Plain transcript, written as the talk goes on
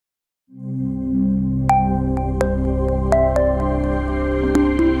I'm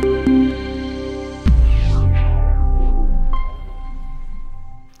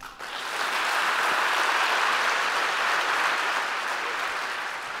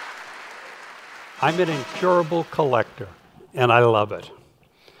an incurable collector, and I love it.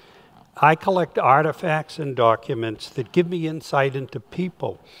 I collect artifacts and documents that give me insight into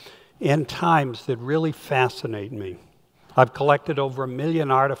people and times that really fascinate me. I've collected over 1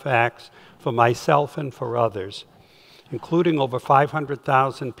 million artifacts for myself and for others, including over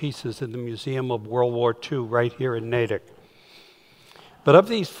 500,000 pieces in the Museum of World War II right here in Natick. But of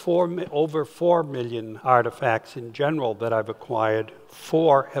these over 4 million artifacts in general that I've acquired,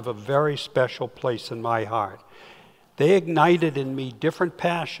 4 have a very special place in my heart. They ignited in me different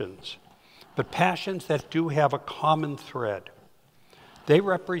passions, but passions that do have a common thread. They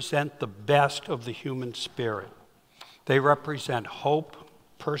represent the best of the human spirit. They represent hope,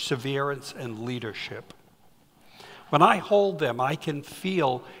 perseverance, and leadership. When I hold them, I can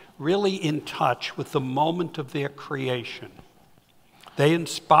feel really in touch with the moment of their creation. They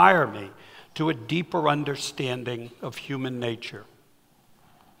inspire me to a deeper understanding of human nature.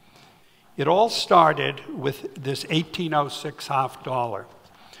 It all started with this 1806 half dollar.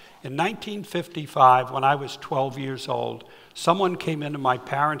 In 1955, when I was 12 years old, someone came into my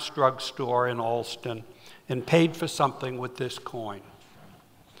parents' drugstore in Allston and paid for something with this coin.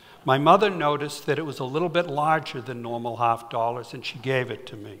 My mother noticed that it was a little bit larger than normal half dollars, and she gave it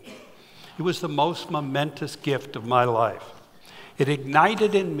to me. It was the most momentous gift of my life. It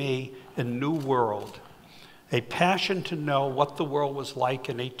ignited in me a new world, a passion to know what the world was like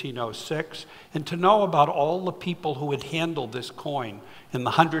in 1806 and to know about all the people who had handled this coin in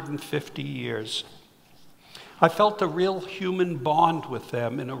the 150 years. I felt a real human bond with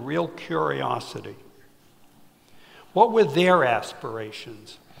them and a real curiosity. What were their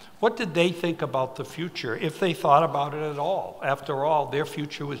aspirations? What did they think about the future, if they thought about it at all? After all, their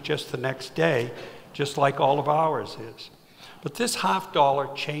future was just the next day, just like all of ours is. But this half dollar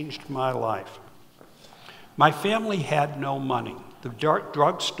changed my life. My family had no money. The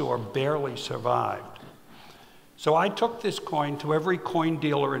drugstore barely survived. So I took this coin to every coin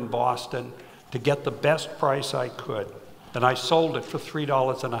dealer in Boston to get the best price I could, and I sold it for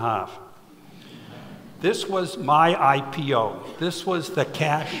 $3.50. This was my IPO. This was the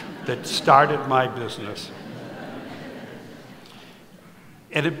cash that started my business.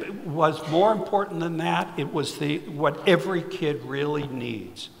 And it was more important than that. It was what every kid really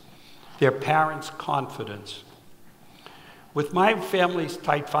needs, their parents' confidence. With my family's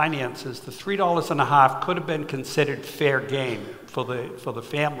tight finances, the $3.50 could have been considered fair game for the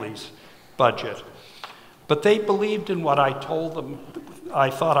family's budget. But they believed in what I told them I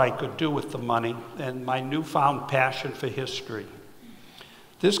thought I could do with the money and my newfound passion for history.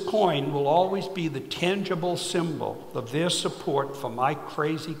 This coin will always be the tangible symbol of their support for my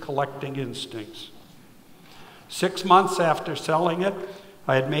crazy collecting instincts. 6 months after selling it,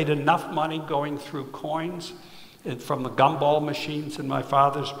 I had made enough money going through coins from the gumball machines in my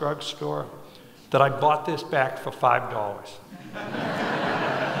father's drugstore that I bought this back for $5.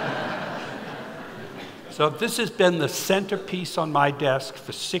 So this has been the centerpiece on my desk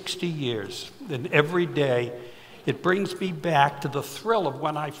for 60 years, and every day it brings me back to the thrill of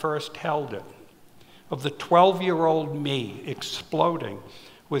when I first held it, of the 12-year-old me exploding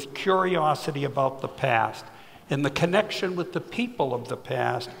with curiosity about the past and the connection with the people of the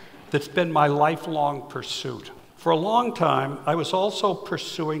past that's been my lifelong pursuit. For a long time, I was also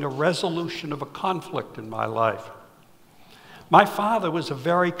pursuing a resolution of a conflict in my life. My father was a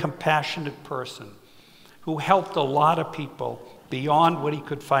very compassionate person who helped a lot of people beyond what he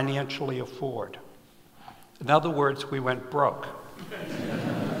could financially afford. In other words, we went broke.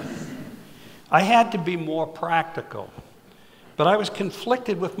 I had to be more practical, but I was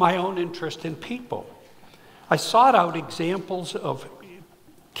conflicted with my own interest in people. I sought out examples of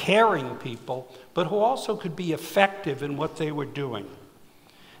caring people, but who also could be effective in what they were doing.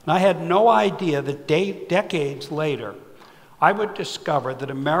 And I had no idea that decades later, I would discover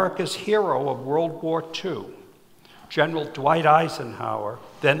that America's hero of World War II, General Dwight Eisenhower,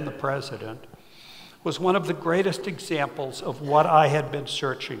 then the president, was one of the greatest examples of what I had been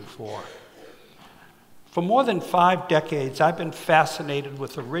searching for. For more than 5 decades, I've been fascinated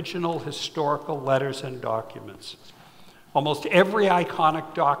with original historical letters and documents. Almost every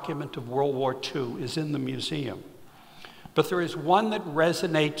iconic document of World War II is in the museum. But there is one that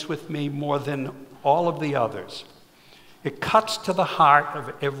resonates with me more than all of the others. It cuts to the heart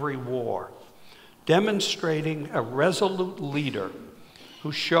of every war, demonstrating a resolute leader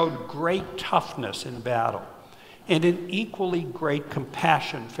who showed great toughness in battle and an equally great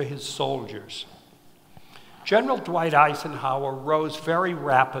compassion for his soldiers. General Dwight Eisenhower rose very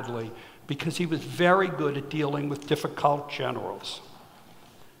rapidly because he was very good at dealing with difficult generals.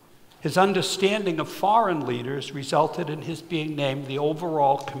 His understanding of foreign leaders resulted in his being named the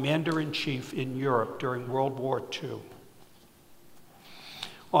overall commander-in-chief in Europe during World War II.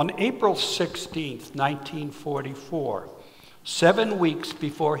 On April 16, 1944, 7 weeks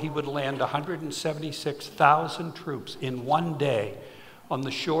before he would land 176,000 troops in one day on the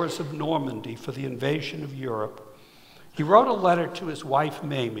shores of Normandy for the invasion of Europe, he wrote a letter to his wife,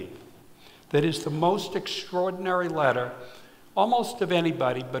 Mamie, that is the most extraordinary letter almost of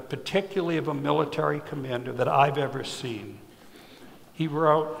anybody, but particularly of a military commander, that I've ever seen. He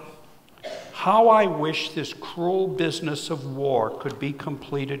wrote, "How I wish this cruel business of war could be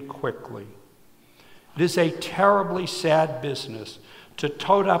completed quickly. It is a terribly sad business to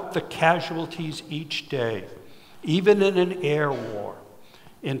tote up the casualties each day, even in an air war,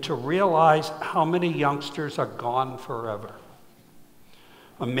 and to realize how many youngsters are gone forever.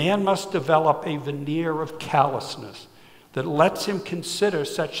 A man must develop a veneer of callousness that lets him consider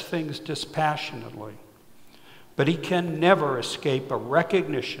such things dispassionately, but he can never escape a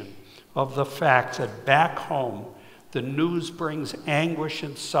recognition of the fact that back home the news brings anguish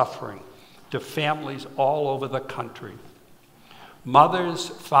and suffering to families all over the country. Mothers,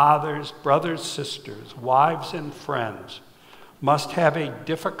 fathers, brothers, sisters, wives, and friends must have a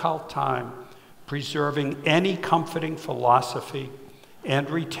difficult time preserving any comforting philosophy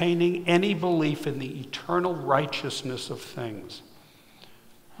and retaining any belief in the eternal righteousness of things.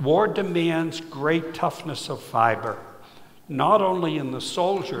 War demands great toughness of fiber, not only in the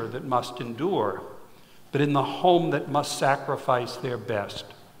soldier that must endure, but in the home that must sacrifice their best."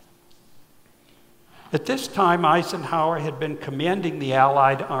 At this time, Eisenhower had been commanding the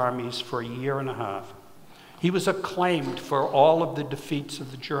Allied armies for a year and a half. He was acclaimed for all of the defeats of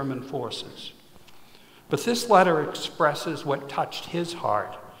the German forces. But this letter expresses what touched his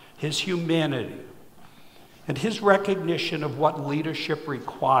heart, his humanity, and his recognition of what leadership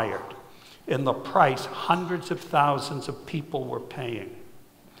required and the price hundreds of thousands of people were paying.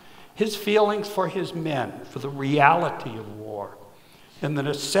 His feelings for his men, for the reality of war, and the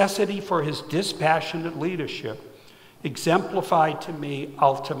necessity for his dispassionate leadership exemplified to me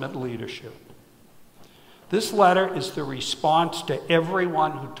ultimate leadership. This letter is the response to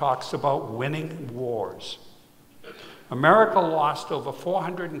everyone who talks about winning wars. America lost over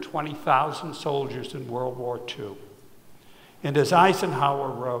 420,000 soldiers in World War II. And as Eisenhower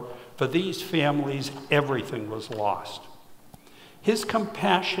wrote, for these families, everything was lost. His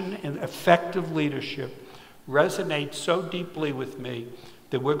compassion and effective leadership resonates so deeply with me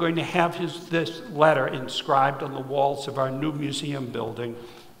that we're going to have this letter inscribed on the walls of our new museum building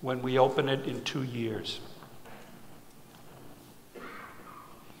when we open it in 2 years.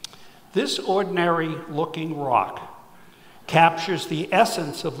 This ordinary-looking rock captures the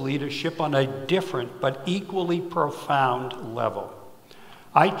essence of leadership on a different but equally profound level.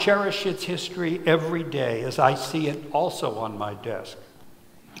 I cherish its history every day as I see it also on my desk.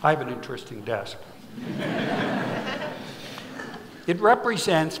 I have an interesting desk. It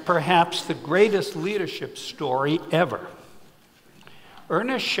represents perhaps the greatest leadership story ever.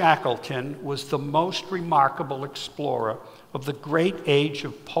 Ernest Shackleton was the most remarkable explorer of the great age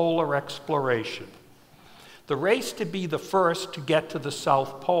of polar exploration. The race to be the first to get to the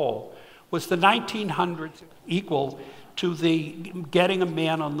South Pole was the 1900s equal to the getting a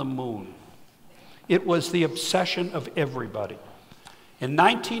man on the moon. It was the obsession of everybody. In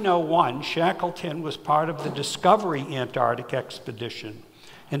 1901, Shackleton was part of the Discovery Antarctic expedition,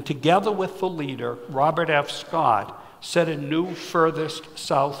 and together with the leader, Robert F. Scott, set a new furthest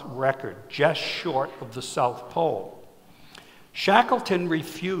south record, just short of the South Pole. Shackleton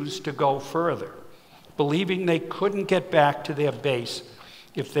refused to go further, believing they couldn't get back to their base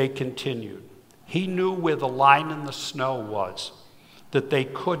if they continued. He knew where the line in the snow was, that they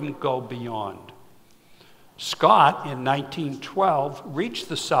couldn't go beyond. Scott, in 1912, reached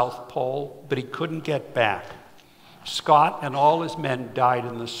the South Pole, but he couldn't get back. Scott and all his men died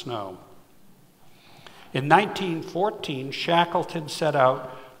in the snow. In 1914, Shackleton set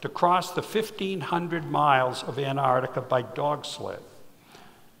out to cross the 1,500 miles of Antarctica by dog sled.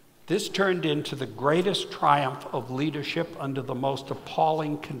 This turned into the greatest triumph of leadership under the most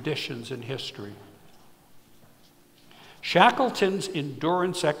appalling conditions in history. Shackleton's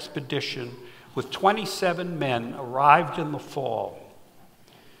endurance expedition with 27 men arrived in the fall.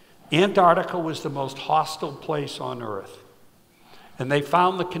 Antarctica was the most hostile place on Earth, and they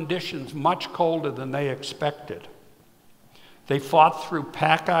found the conditions much colder than they expected. They fought through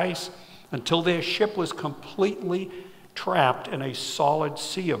pack ice until their ship was completely trapped in a solid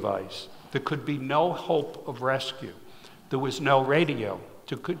sea of ice. There could be no hope of rescue. There was no radio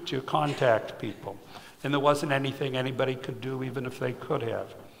to contact people, and there wasn't anything anybody could do even if they could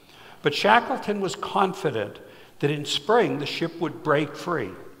have. But Shackleton was confident that in spring the ship would break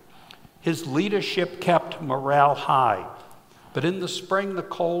free. His leadership kept morale high, but in the spring the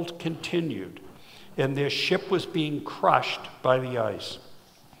cold continued, and their ship was being crushed by the ice.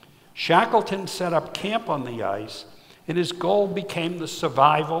 Shackleton set up camp on the ice, and his goal became the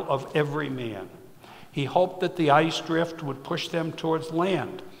survival of every man. He hoped that the ice drift would push them towards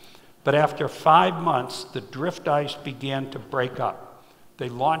land, but after 5 months, the drift ice began to break up. They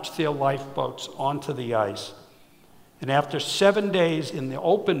launched their lifeboats onto the ice, and after 7 days in the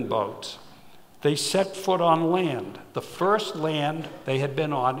open boats, they set foot on land, the first land they had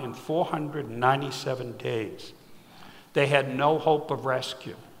been on in 497 days. They had no hope of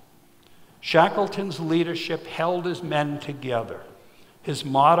rescue. Shackleton's leadership held his men together. His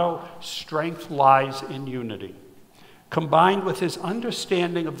motto, "Strength lies in unity," combined with his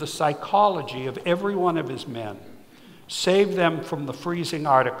understanding of the psychology of every one of his men, saved them from the freezing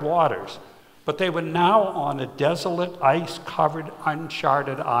Arctic waters. But they were now on a desolate, ice-covered,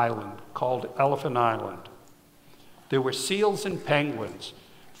 uncharted island called Elephant Island. There were seals and penguins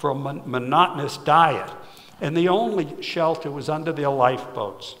for a monotonous diet, and the only shelter was under their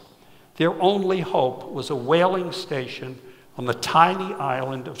lifeboats. Their only hope was a whaling station on the tiny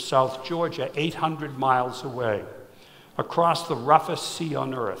island of South Georgia, 800 miles away, across the roughest sea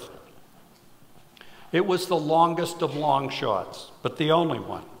on Earth. It was the longest of long shots, but the only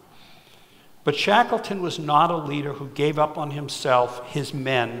one. But Shackleton was not a leader who gave up on himself, his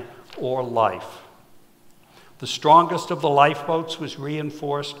men, or life. The strongest of the lifeboats was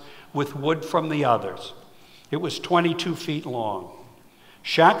reinforced with wood from the others. It was 22 feet long.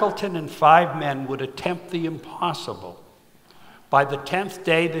 Shackleton and 5 men would attempt the impossible. By the 10th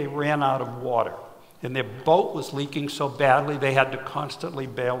day, they ran out of water, and their boat was leaking so badly they had to constantly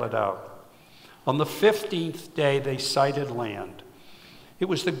bail it out. On the 15th day, they sighted land. It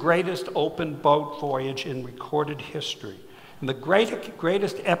was the greatest open boat voyage in recorded history, and the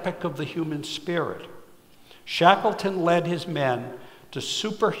greatest epic of the human spirit. Shackleton led his men to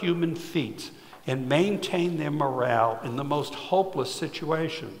superhuman feats and maintained their morale in the most hopeless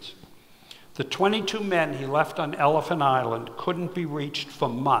situations. The 22 men he left on Elephant Island couldn't be reached for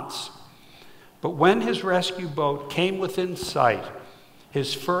months. But when his rescue boat came within sight,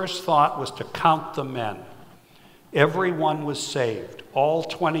 his first thought was to count the men. Everyone was saved. All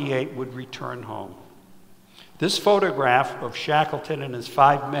 28 would return home. This photograph of Shackleton and his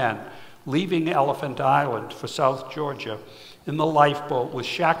 5 men leaving Elephant Island for South Georgia in the lifeboat was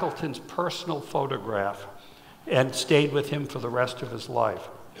Shackleton's personal photograph and stayed with him for the rest of his life.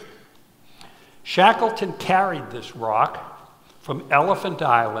 Shackleton carried this rock from Elephant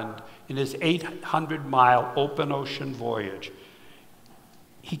Island in his 800-mile open ocean voyage.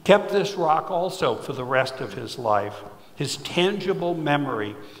 He kept this rock also for the rest of his life, his tangible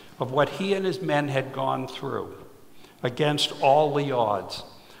memory of what he and his men had gone through against all the odds.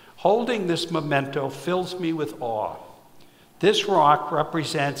 Holding this memento fills me with awe. This rock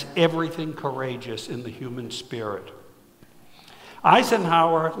represents everything courageous in the human spirit.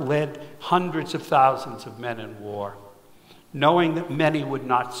 Eisenhower led hundreds of thousands of men in war, knowing that many would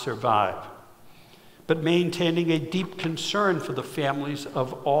not survive, but maintaining a deep concern for the families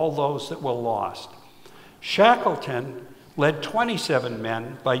of all those that were lost. Shackleton led 27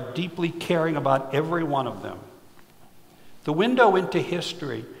 men by deeply caring about every one of them. The window into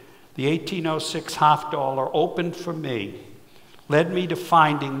history, the 1806 $50 opened for me, led me to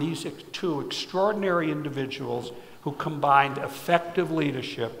finding these 2 extraordinary individuals who combined effective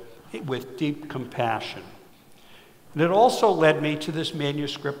leadership with deep compassion. And it also led me to this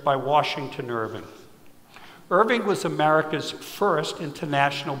manuscript by Washington Irving. Irving was America's first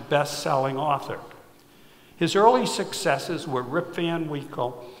international best-selling author. His early successes were Rip Van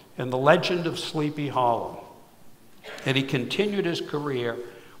Winkle and The Legend of Sleepy Hollow. And he continued his career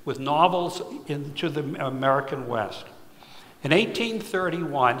with novels into the American West. In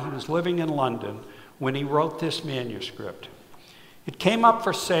 1831, he was living in London when he wrote this manuscript. It came up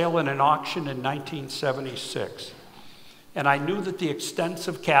for sale in an auction in 1976, and I knew that the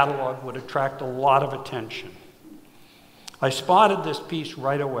extensive catalog would attract a lot of attention. I spotted this piece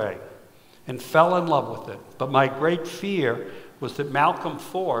right away and fell in love with it, but my great fear was that Malcolm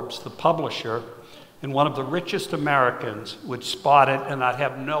Forbes, the publisher, and one of the richest Americans would spot it and I'd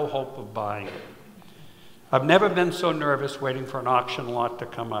have no hope of buying it. I've never been so nervous waiting for an auction lot to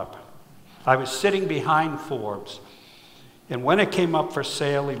come up. I was sitting behind Forbes, And when it came up for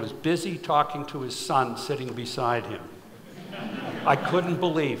sale, he was busy talking to his son sitting beside him. I couldn't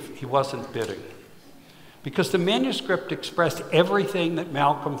believe he wasn't bidding, because the manuscript expressed everything that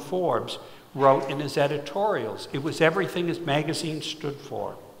Malcolm Forbes wrote in his editorials. It was everything his magazine stood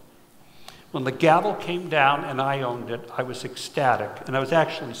for. When the gavel came down and I owned it, I was ecstatic, and I was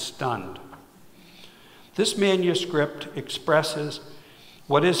actually stunned. This manuscript expresses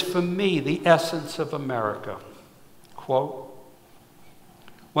what is, for me, the essence of America. Quote,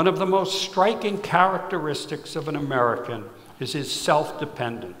 "One of the most striking characteristics of an American is his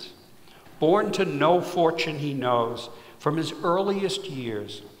self-dependence. Born to no fortune he knows from his earliest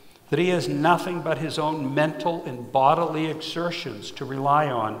years, that he has nothing but his own mental and bodily exertions to rely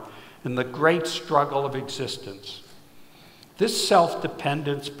on in the great struggle of existence. This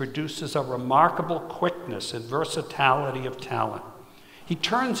self-dependence produces a remarkable quickness and versatility of talent. He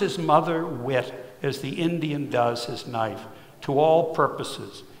turns his mother wit, as the Indian does his knife, to all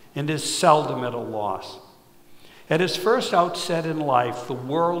purposes, and is seldom at a loss. At his first outset in life, the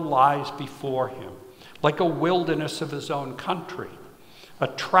world lies before him, like a wilderness of his own country, a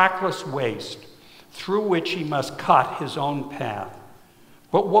trackless waste through which he must cut his own path.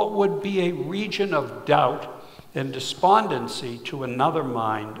 But what would be a region of doubt and despondency to another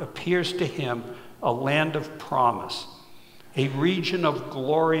mind appears to him a land of promise, a region of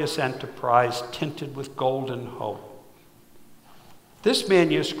glorious enterprise tinted with golden hope." This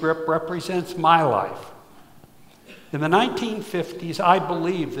manuscript represents my life. In the 1950s, I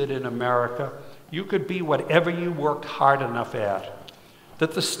believed that in America, you could be whatever you worked hard enough at,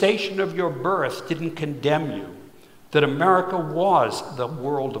 that the station of your birth didn't condemn you, that America was the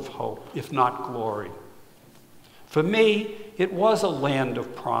world of hope, if not glory. For me, it was a land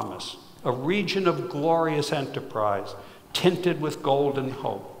of promise, a region of glorious enterprise, tinted with golden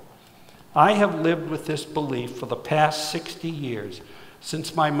hope. I have lived with this belief for the past 60 years,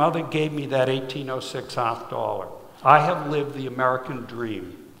 since my mother gave me that 1806 $1. I have lived the American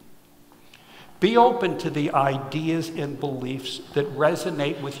dream. Be open to the ideas and beliefs that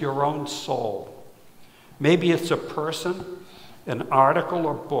resonate with your own soul. Maybe it's a person, an article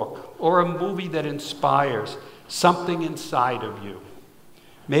or book, or a movie that inspires something inside of you.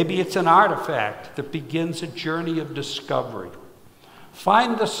 Maybe it's an artifact that begins a journey of discovery.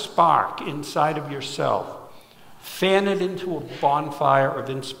 Find the spark inside of yourself. Fan it into a bonfire of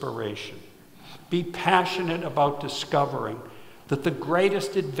inspiration. Be passionate about discovering that the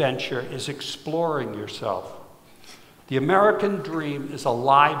greatest adventure is exploring yourself. The American dream is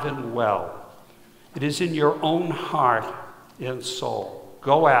alive and well. It is in your own heart and soul.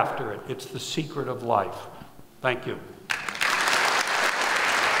 Go after it. It's the secret of life. Thank you.